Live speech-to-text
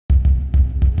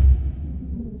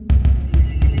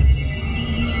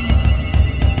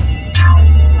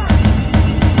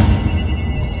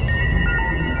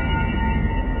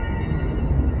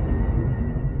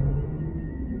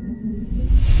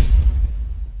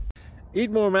Eat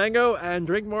more mango and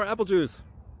drink more apple juice.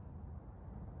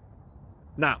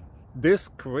 Now, this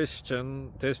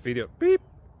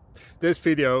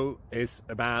video is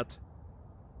about,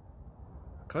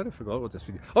 I kind of forgot what this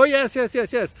video. Oh yes.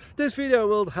 This video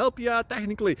will help you out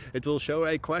technically. It will show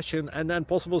a question and then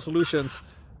possible solutions.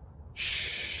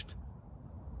 Shh.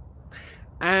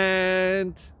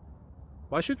 And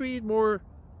why should we eat more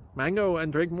mango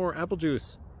and drink more apple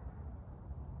juice?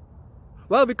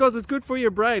 Well, because it's good for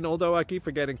your brain, although I keep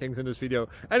forgetting things in this video.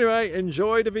 Anyway,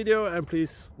 enjoy the video and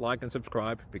please like and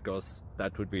subscribe, because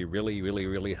that would be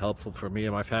really helpful for me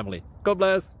and my family. God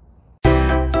bless!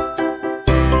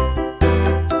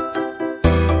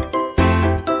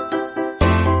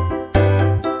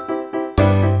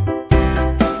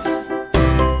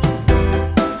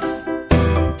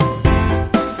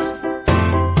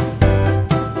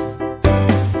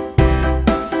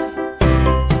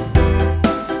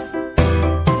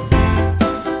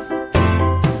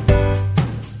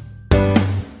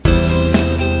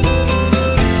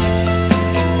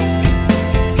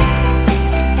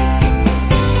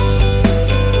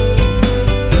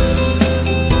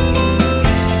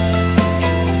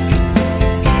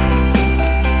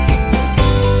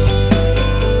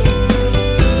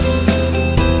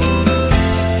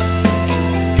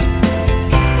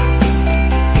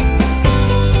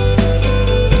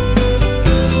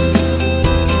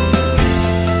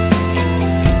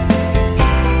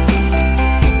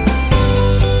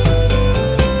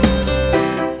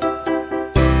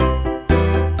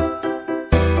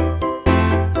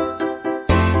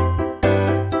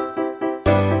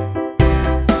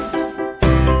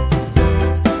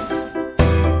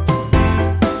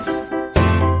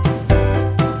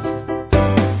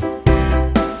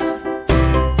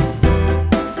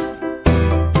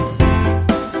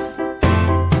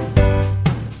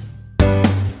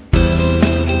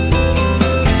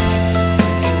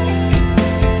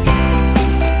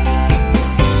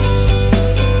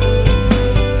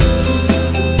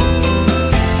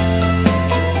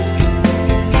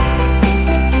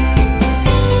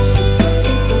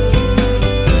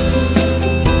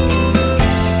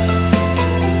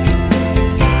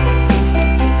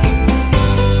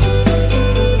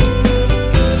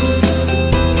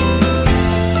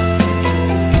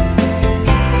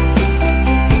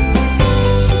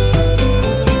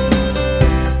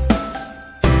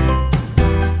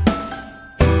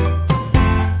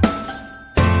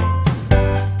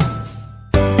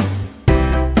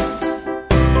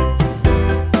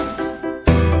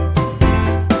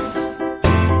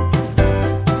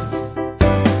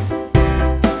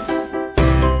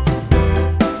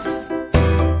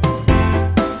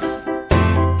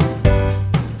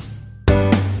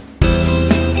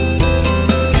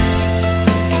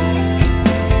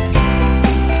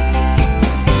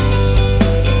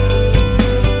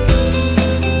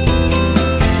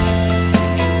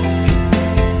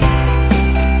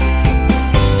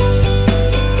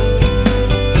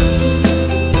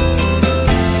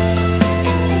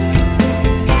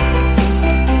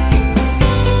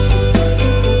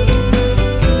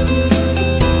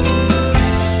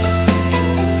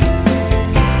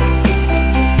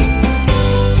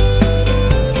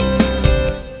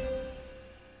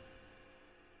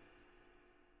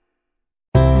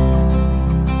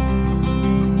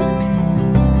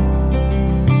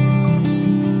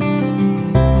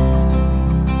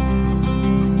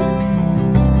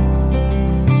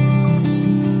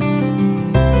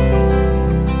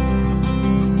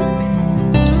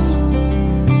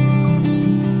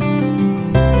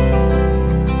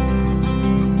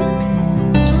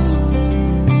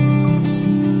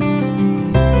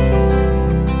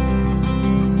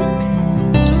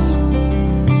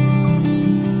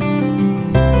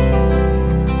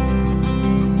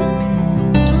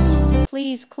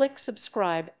 Please click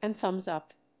subscribe and thumbs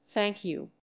up. Thank you.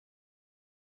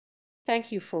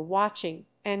 Thank you for watching,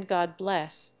 and God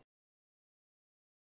bless.